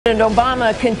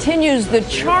Obama continues the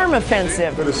charm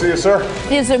offensive. Good to see you, sir.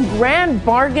 Is a grand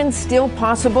bargain still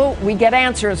possible? We get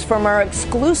answers from our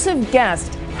exclusive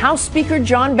guest, House Speaker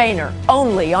John Boehner,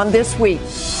 only on This Week.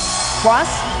 Plus,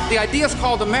 the idea is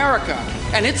called America,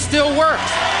 and it still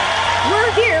works.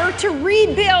 We're here to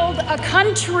rebuild a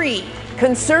country.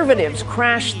 Conservatives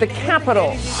crash the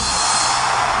Capitol.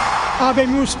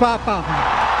 Habemus Papa.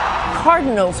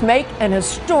 Cardinals make an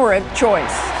historic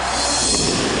choice.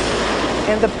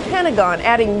 And the Pentagon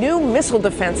adding new missile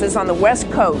defenses on the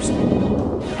West Coast.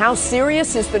 How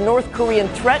serious is the North Korean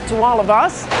threat to all of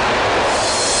us?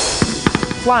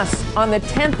 Plus, on the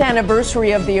 10th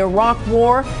anniversary of the Iraq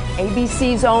War,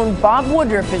 ABC's own Bob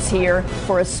Woodruff is here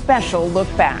for a special look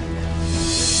back.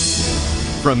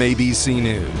 From ABC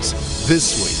News,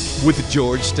 This Week with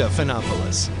George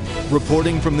Stephanopoulos.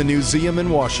 Reporting from the Newseum in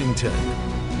Washington,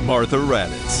 Martha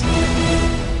Raddatz.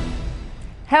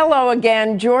 Hello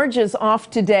again. George is off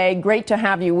today. Great to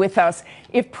have you with us.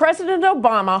 If President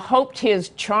Obama hoped his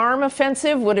charm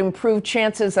offensive would improve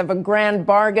chances of a grand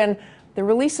bargain, the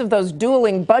release of those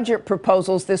dueling budget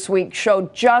proposals this week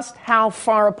showed just how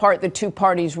far apart the two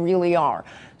parties really are.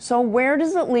 So where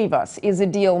does it leave us? Is a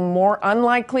deal more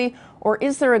unlikely, or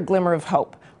is there a glimmer of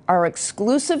hope? Our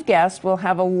exclusive guest will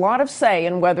have a lot of say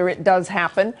in whether it does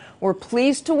happen. We're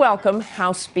pleased to welcome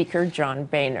House Speaker John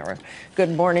Boehner.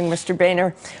 Good morning, Mr.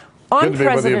 Boehner. Good to be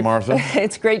with you, Martha.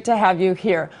 It's great to have you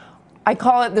here. I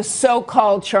call it the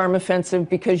so-called charm offensive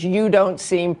because you don't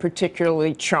seem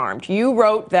particularly charmed. You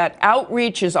wrote that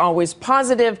outreach is always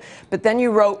positive, but then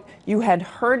you wrote you had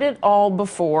heard it all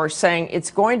before, saying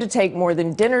it's going to take more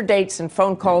than dinner dates and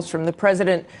phone calls from the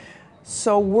president.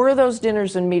 So were those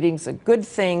dinners and meetings a good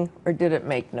thing, or did it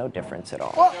make no difference at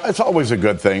all? Well, it's always a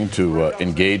good thing to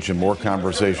engage in more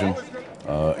conversation,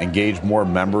 engage more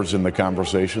members in the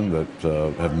conversation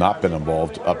that have not been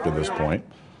involved up to this point.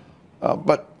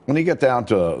 But when you get down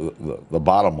to the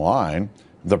bottom line,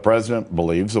 the president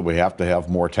believes that we have to have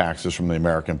more taxes from the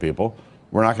American people.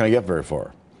 We're not going to get very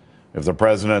far. If the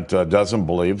president doesn't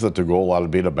believe that the goal ought to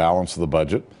be to balance the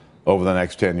budget over the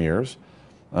next 10 years,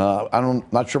 I'm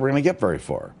not sure we're going to get very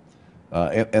far.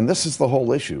 And this is the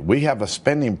whole issue. We have a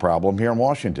spending problem here in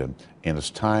Washington, and it's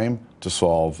time to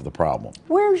solve the problem.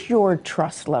 Where's your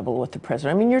trust level with the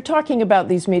president? I mean, you're talking about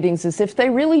these meetings as if they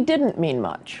really didn't mean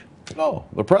much. No,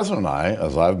 the president and I,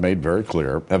 as I've made very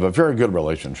clear, have a very good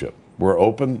relationship. We're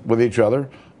open with each other.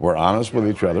 We're honest with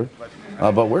each other.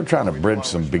 But we're trying to bridge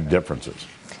some big differences.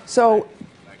 So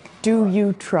do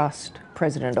you trust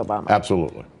President Obama?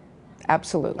 Absolutely.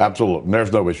 Absolutely. Absolutely.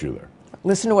 There's no issue there.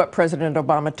 Listen to what President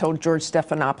Obama told George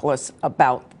Stephanopoulos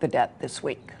about the debt this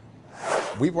week.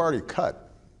 We've already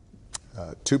cut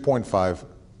 $2.5,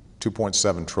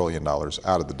 $2.7 trillion out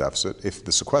of the deficit. If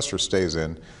the sequester stays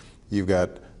in, you've got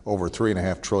over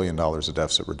 $3.5 trillion of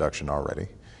deficit reduction already.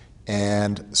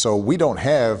 And so we don't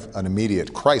have an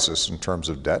immediate crisis in terms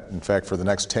of debt. In fact, for the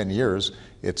next 10 years,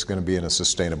 it's going to be in a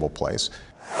sustainable place.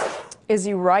 Is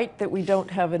he right that we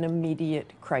don't have an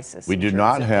immediate crisis? We do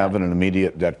not have an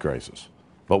immediate debt crisis.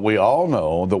 But we all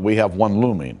know that we have one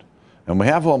looming. And we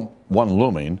have one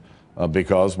looming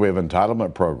because we have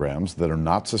entitlement programs that are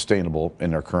not sustainable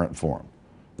in their current form.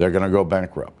 They're going to go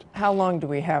bankrupt. How long do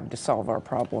we have to solve our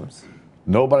problems?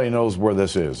 Nobody knows where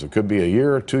this is. It could be a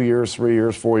year, 2 years, 3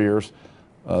 years, 4 years.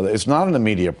 It's not an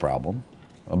immediate problem,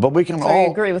 but we can So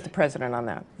you agree with the president on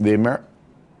that?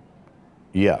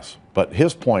 Yes, but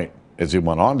his point, as he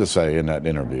went on to say in that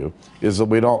interview, is that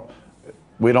we don't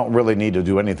really need to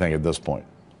do anything at this point.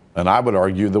 And I would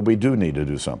argue that we do need to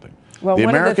do something. Well, the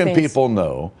American people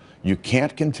know you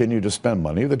can't continue to spend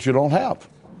money that you don't have.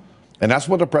 And that's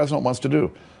what the president wants to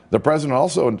do. The president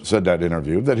also said in that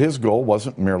interview that his goal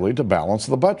wasn't merely to balance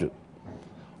the budget.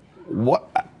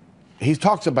 He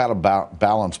talks about a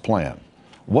balanced plan.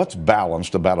 What's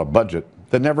balanced about a budget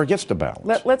that never gets to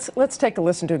balance? Let's take a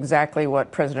listen to exactly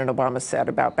what President Obama said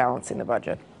about balancing the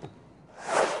budget.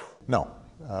 No,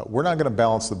 we're not going to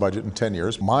balance the budget in 10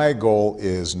 years. My goal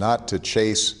is not to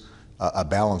chase a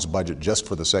balanced budget just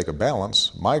for the sake of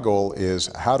balance. My goal is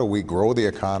how do we grow the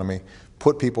economy,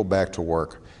 put people back to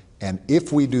work. And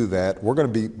if we do that, we're going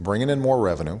to be bringing in more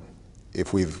revenue.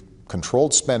 If we've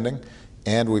controlled spending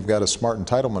and we've got a smart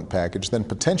entitlement package, then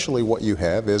potentially what you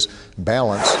have is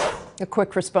balance. A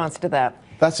quick response to that.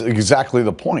 That's exactly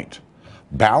the point.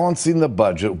 Balancing the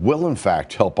budget will, in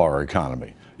fact, help our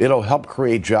economy. It'll help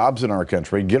create jobs in our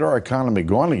country, get our economy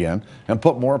going again, and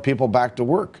put more people back to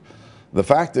work. The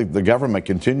fact that the government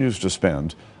continues to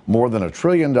spend more than $1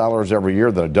 trillion every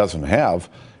year that it doesn't have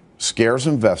scares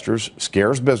investors,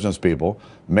 scares business people,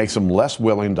 makes them less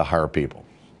willing to hire people.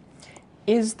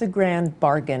 Is the grand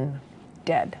bargain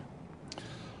dead?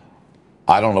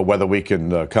 I don't know whether we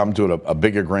can come to a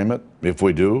big agreement. If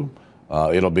we do,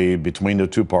 it'll be between the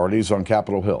two parties on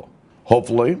Capitol Hill.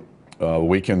 Hopefully,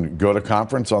 we can go to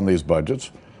conference on these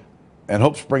budgets, and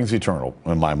hope springs eternal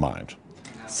in my mind.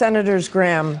 Senators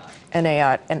Graham and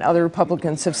Ayotte and other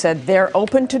Republicans have said they're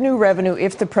open to new revenue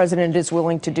if the president is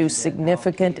willing to do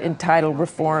significant entitled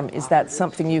reform. Is that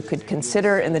something you could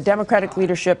consider? And the Democratic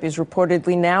leadership is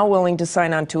reportedly now willing to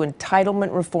sign on to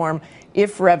entitlement reform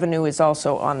if revenue is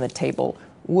also on the table.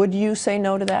 Would you say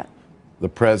no to that? The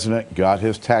president got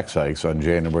his tax hikes on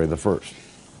January the 1st.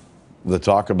 The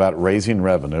talk about raising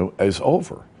revenue is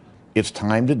over. It's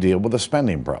time to deal with the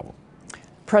spending problem.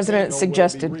 The president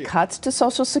suggested cuts to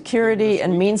Social Security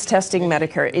and means testing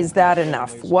Medicare. Is that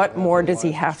enough? What more does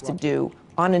he have to do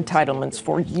on entitlements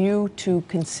for you to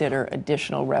consider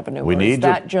additional revenue? Or is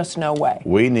that just no way?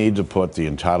 We need to put the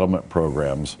entitlement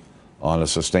programs on a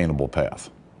sustainable path.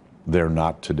 They're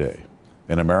not today,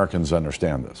 and Americans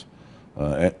understand this.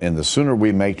 And the sooner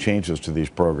we make changes to these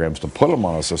programs to put them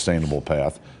on a sustainable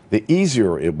path, the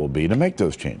easier it will be to make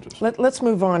those changes. Let's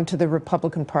move on to the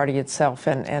Republican Party itself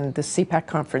and the CPAC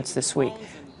conference this week.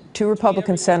 Two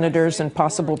Republican senators and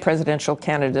possible presidential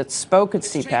candidates spoke at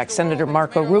CPAC, Senator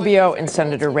Marco Rubio and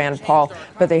Senator Rand Paul,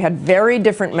 but they had very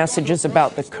different messages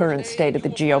about the current state of the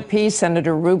GOP.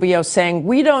 Senator Rubio saying,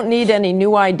 "We don't need any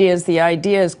new ideas. The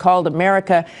idea is called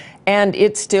America, and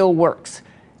it still works."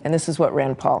 And this is what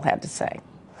Rand Paul had to say.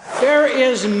 There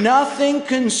is nothing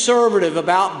conservative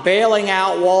about bailing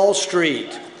out Wall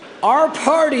Street. Our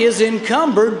party is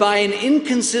encumbered by an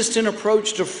inconsistent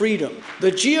approach to freedom.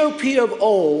 The GOP of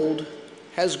old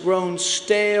has grown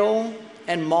stale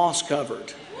and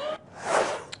moss-covered.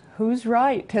 Who's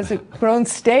right? Has it grown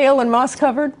stale and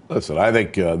moss-covered? Listen, I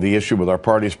think the issue with our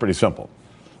party is pretty simple.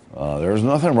 There's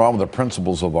nothing wrong with the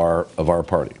principles of our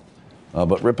party.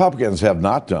 But Republicans have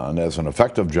not done as an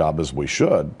effective job as we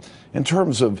should in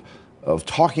terms of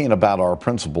talking about our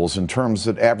principles in terms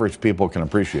that average people can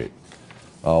appreciate.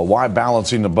 Why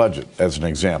balancing the budget, as an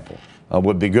example,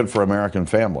 would be good for American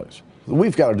families.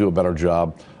 We've got to do a better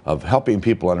job of helping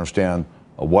people understand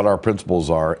what our principles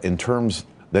are in terms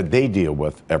that they deal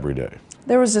with every day.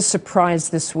 There was a surprise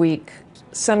this week.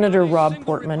 Senator Rob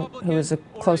Portman, who is a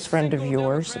close friend of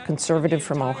yours, a conservative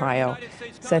from Ohio,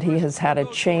 said he has had a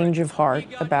change of heart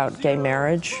about gay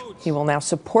marriage. He will now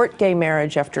support gay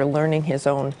marriage after learning his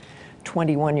own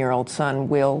 21-year-old son,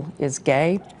 Will, is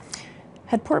gay.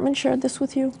 Had Portman shared this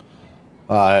with you?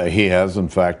 He has, in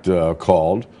fact,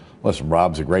 called. Listen,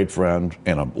 Rob's a great friend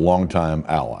and a longtime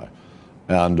ally.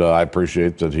 And I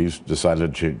appreciate that he's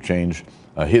decided to change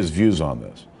his views on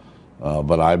this.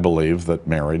 But I believe that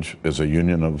marriage is a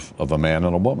union of a man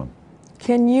and a woman.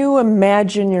 Can you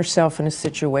imagine yourself in a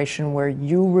situation where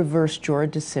you reversed your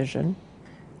decision,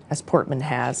 as Portman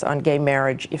has, on gay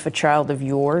marriage if a child of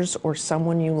yours or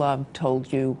someone you love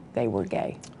told you they were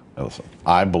gay? Listen,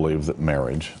 I believe that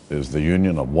marriage is the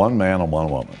union of one man and one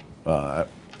woman.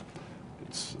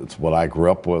 It's what I grew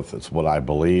up with. It's what I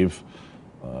believe.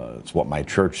 It's what my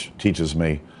church teaches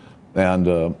me.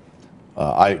 And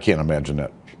I can't imagine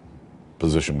that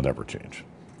position would ever change.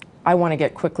 I want to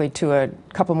get quickly to a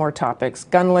couple more topics.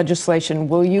 Gun legislation.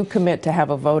 Will you commit to have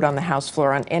a vote on the House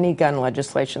floor on any gun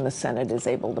legislation the Senate is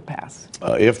able to pass?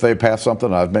 If they pass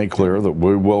something, I've made clear that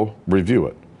we will review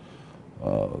it.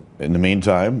 In the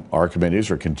meantime, our committees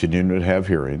are continuing to have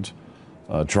hearings,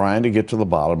 trying to get to the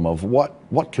bottom of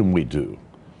what can we do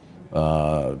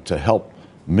to help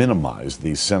minimize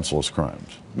these senseless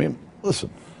crimes. I mean, listen,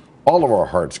 all of our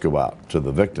hearts go out to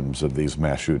the victims of these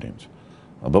mass shootings.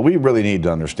 But we really need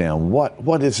to understand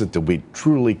what is it that we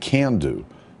truly can do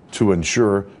to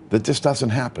ensure that this doesn't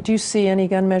happen. Do you see any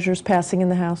gun measures passing in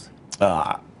the House?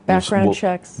 Background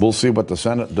checks? We'll see what the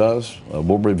Senate does.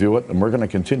 We'll review it, and we're going to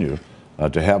continue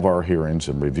to have our hearings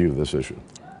and review this issue.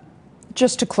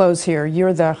 Just to close here,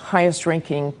 you're the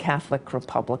highest-ranking Catholic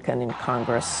Republican in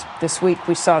Congress. This week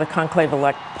we saw the conclave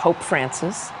elect Pope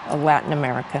Francis, a Latin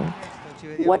American.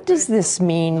 What does this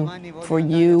mean for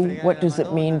you? What does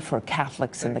it mean for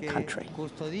Catholics in the country?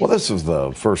 Well, this is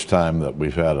the first time that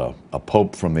we've had a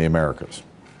pope from the Americas.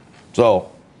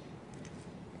 So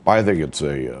I think it's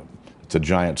a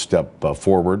giant step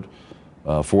forward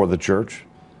for the church.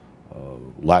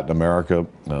 Latin America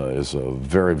is a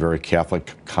very, very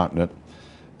Catholic continent.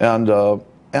 And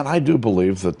I do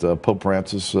believe that Pope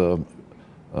Francis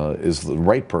is the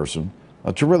right person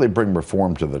to really bring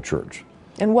reform to the church.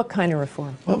 And what kind of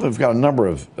reform? Well, we've got a number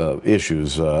of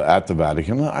issues at the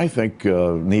Vatican that I think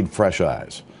need fresh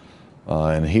eyes.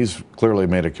 And he's clearly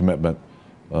made a commitment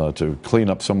to clean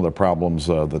up some of the problems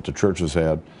that the church has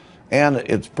had. And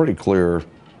it's pretty clear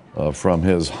from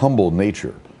his humble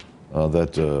nature,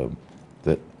 that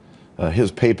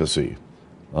his papacy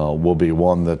will be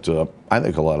one that I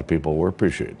think a lot of people will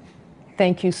appreciate.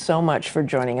 Thank you so much for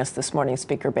joining us this morning,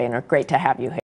 Speaker Boehner. Great to have you here.